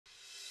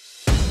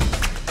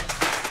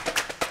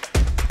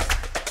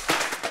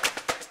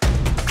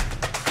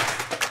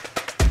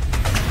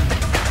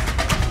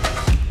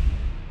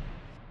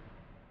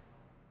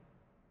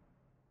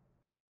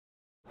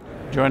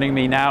Joining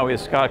me now is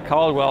Scott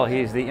Caldwell.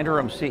 He's the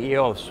interim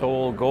CEO of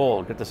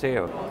SolGold. Good to see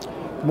you.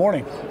 Good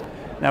morning.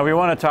 Now we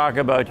want to talk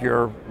about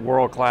your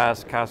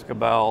world-class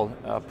Cascabel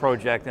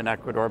project in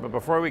Ecuador, but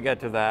before we get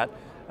to that,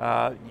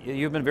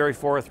 you've been very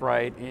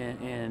forthright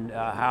in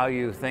how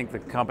you think the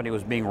company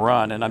was being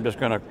run, and I'm just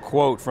going to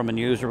quote from a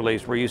news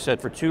release where you said,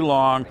 for too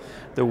long,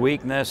 the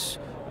weakness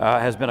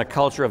has been a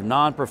culture of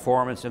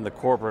non-performance in the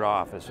corporate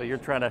office. So you're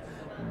trying to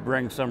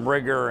bring some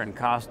rigor and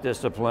cost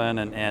discipline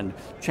and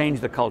change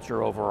the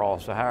culture overall.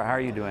 So how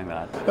are you doing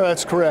that?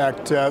 That's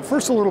correct.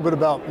 First, a little bit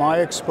about my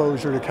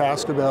exposure to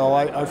Cascabel.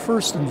 I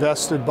first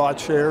bought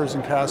shares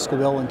in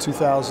Cascabel in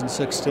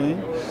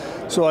 2016.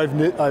 So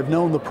I've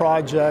known the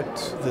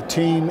project, the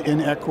team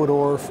in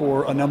Ecuador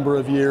for a number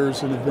of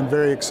years and have been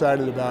very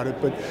excited about it.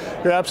 But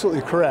you're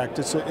absolutely correct.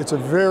 It's a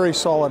very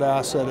solid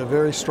asset, a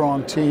very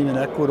strong team in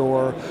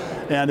Ecuador,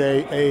 and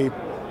a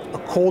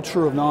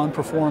culture of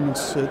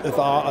non-performance at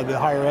the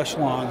higher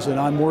echelons, and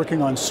I'm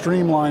working on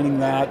streamlining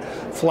that,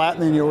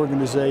 flattening the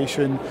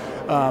organization,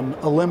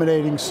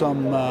 eliminating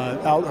some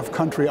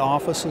out-of-country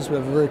offices. We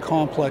have a very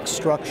complex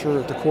structure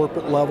at the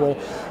corporate level,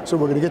 so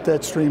we're going to get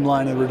that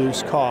streamlined and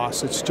reduce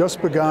costs. It's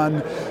just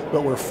begun,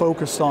 but we're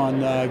focused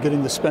on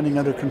getting the spending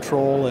under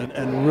control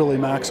and really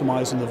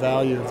maximizing the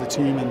value of the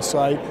team in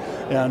sight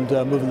and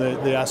moving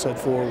the asset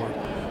forward.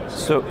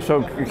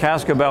 So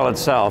Cascabel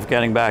itself,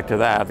 getting back to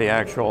that, the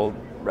actual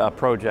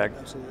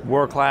project,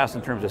 world-class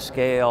in terms of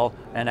scale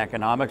and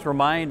economics.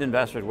 Remind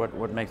investors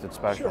what makes it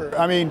special. Sure.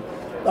 I mean,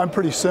 I'm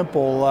pretty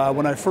simple.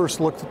 When I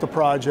first looked at the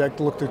project,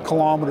 looked at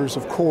kilometers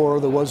of core,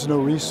 there was no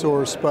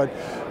resource, but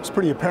it was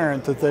pretty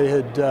apparent that they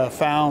had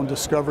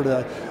discovered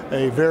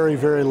a very,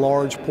 very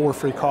large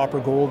porphyry copper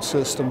gold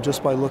system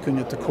just by looking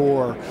at the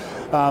core.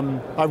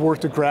 I've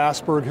worked at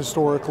Grasberg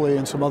historically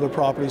and some other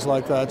properties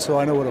like that, so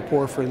I know what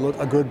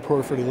a good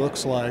porphyry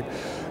looks like.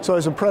 So I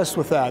was impressed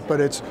with that,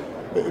 but it's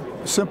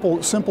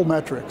simple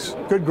metrics.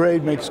 Good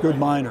grade makes good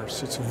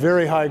miners. It's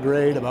very high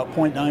grade, about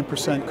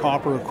 0.9%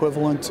 copper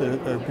equivalent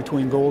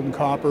between gold and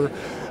copper.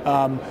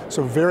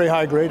 So very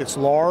high grade. It's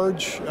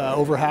large,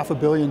 over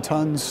 500 million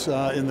tons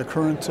in the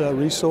current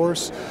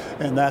resource,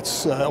 and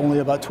that's only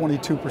about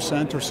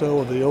 22% or so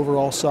of the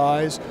overall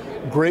size.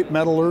 Great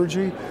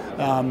metallurgy.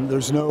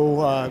 There's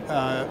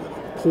no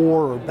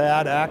poor or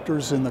bad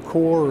actors in the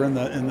core or in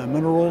the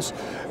minerals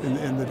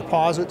in the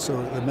deposit,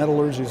 so the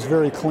metallurgy is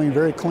very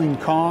clean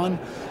con,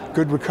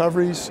 good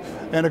recoveries,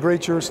 and a great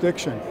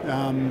jurisdiction.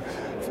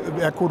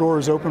 Ecuador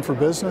is open for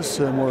business,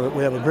 and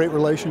we have a great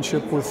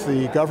relationship with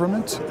the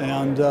government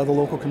and the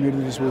local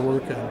communities we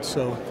work in.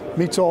 So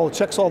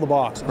checks all the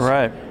boxes.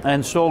 Right,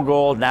 and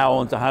SolGold now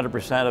owns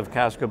 100% of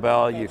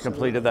Cascabel. You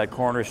completed that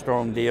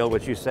cornerstone deal,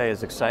 which you say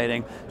is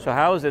exciting. So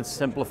how is it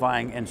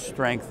simplifying and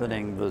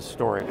strengthening the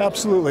story?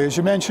 Absolutely. As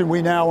you mentioned,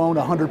 we now own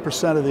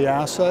 100% of the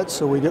assets,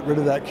 so we get rid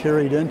of that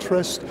carried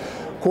interest.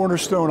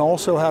 Cornerstone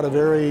also had a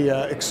very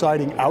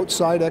exciting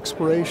outside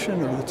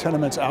exploration, or the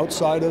tenements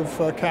outside of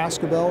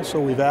Cascabel,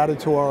 so we've added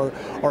to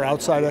our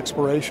outside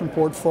exploration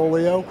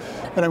portfolio.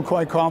 And I'm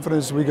quite confident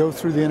as we go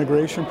through the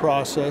integration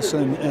process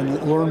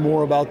and learn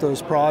more about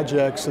those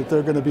projects that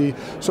they're going to be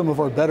some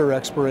of our better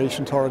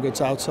exploration targets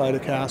outside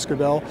of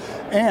Cascabel.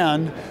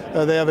 And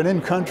they have an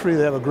in-country,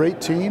 they have a great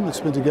team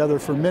that's been together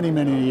for many,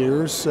 many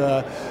years.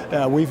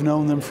 We've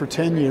known them for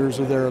 10 years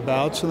or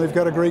thereabouts, and they've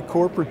got a great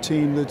corporate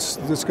team that's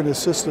going to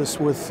assist us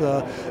with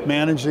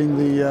managing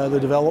the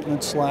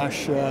development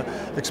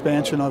 /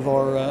 expansion of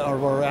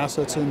our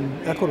assets in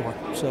Ecuador.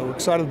 So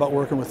excited about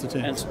working with the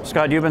team. And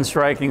Scott, you've been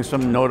striking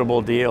some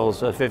notable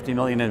deals. A $50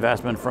 million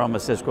investment from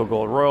Osisko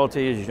Gold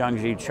Royalties.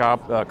 Jiangxi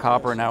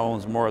Copper now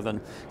owns more than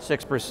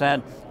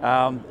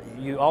 6%.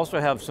 You also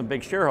have some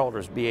big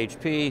shareholders,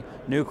 BHP,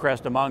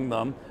 Newcrest among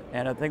them,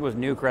 and I think it was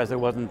Newcrest that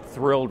wasn't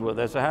thrilled with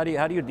it. So how do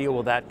you deal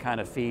with that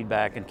kind of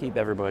feedback and keep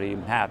everybody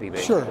happy,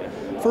 basically?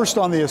 Sure. First,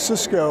 on the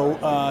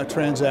Osisko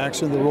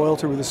transaction, the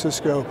royalty with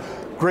Osisko,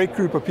 great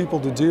group of people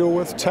to deal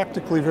with,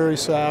 technically very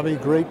savvy,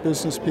 great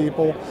business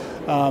people,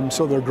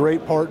 so they're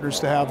great partners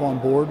to have on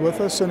board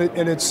with us. And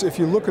it's, if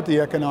you look at the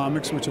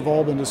economics, which have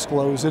all been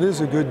disclosed, it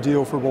is a good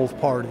deal for both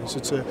parties.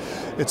 It's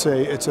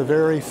a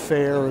very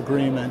fair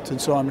agreement,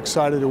 and so I'm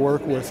excited to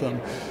work with them.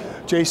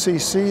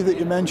 JCC that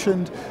you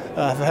mentioned,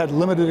 I've had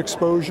limited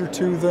exposure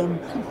to them,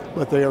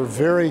 but they are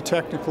very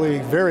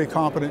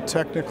competent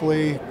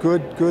technically,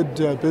 good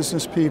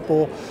business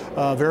people,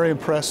 very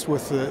impressed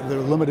with the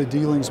limited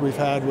dealings we've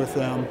had with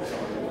them.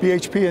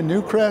 BHP and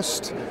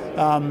Newcrest,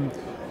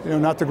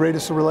 not the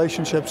greatest of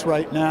relationships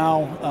right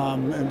now.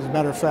 And as a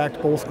matter of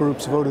fact, both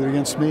groups voted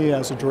against me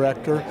as a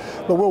director.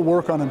 But we'll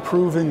work on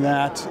improving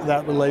that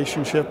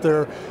relationship.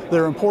 They're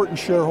important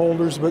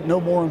shareholders, but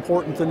no more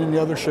important than any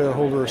other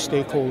shareholder or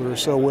stakeholder.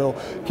 So we'll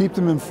keep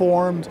them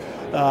informed.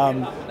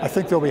 I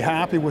think they'll be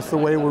happy with the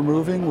way we're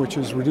moving, which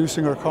is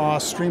reducing our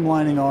costs,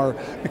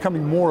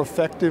 becoming more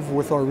effective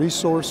with our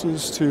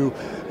resources to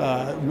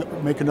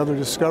make another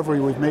discovery.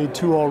 We've made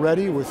two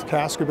already with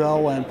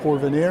Cascabel and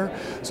Porvenir.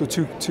 So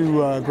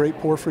two great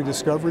porphyry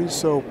discoveries,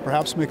 so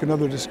perhaps make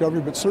another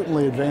discovery, but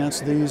certainly advance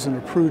these in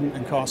a prudent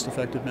and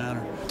cost-effective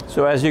manner.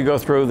 So as you go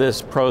through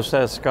this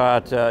process,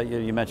 Scott,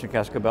 you mentioned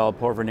Cascabel,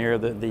 Porvenir,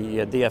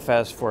 the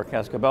DFS for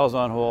Cascabel's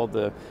on hold,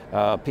 the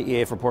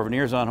PEA for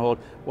Porvenir's on hold.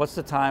 What's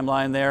the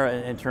timeline there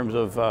in terms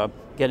of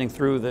getting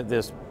through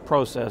this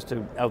process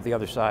to out the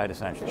other side,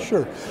 essentially?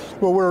 Sure.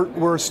 Well,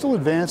 we're still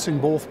advancing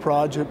both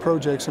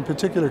projects, in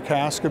particular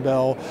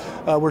Cascabel.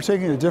 We're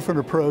taking a different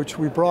approach.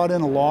 We brought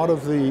in a lot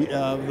of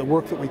the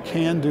work that we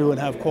can do and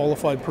have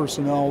qualified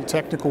personnel,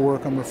 technical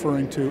work I'm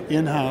referring to,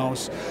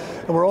 in-house.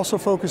 And we're also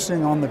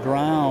focusing on the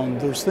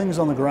ground. There's things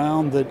on the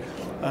ground that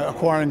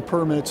acquiring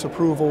permits,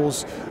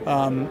 approvals,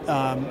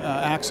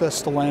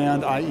 access to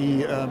land,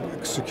 i.e.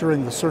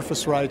 Securing the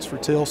surface rights for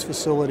tails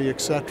facility,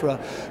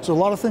 etc. So a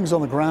lot of things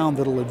on the ground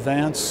that'll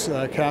advance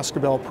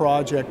Cascabel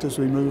project as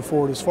we move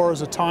forward. As far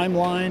as a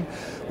timeline,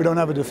 we don't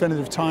have a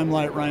definitive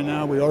timeline right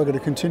now. We are going to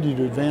continue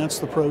to advance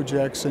the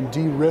projects and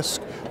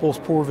de-risk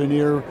both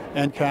Porvenir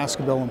and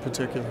Cascabel in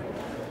particular.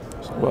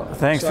 Well,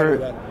 thanks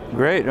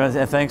great,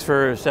 and thanks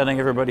for setting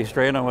everybody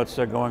straight on what's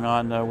going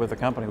on with the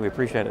company. We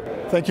appreciate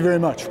it. Thank you very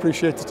much.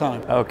 Appreciate the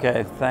time.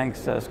 Okay,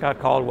 thanks, Scott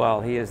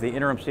Caldwell. He is the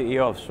interim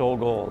CEO of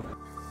SolGold.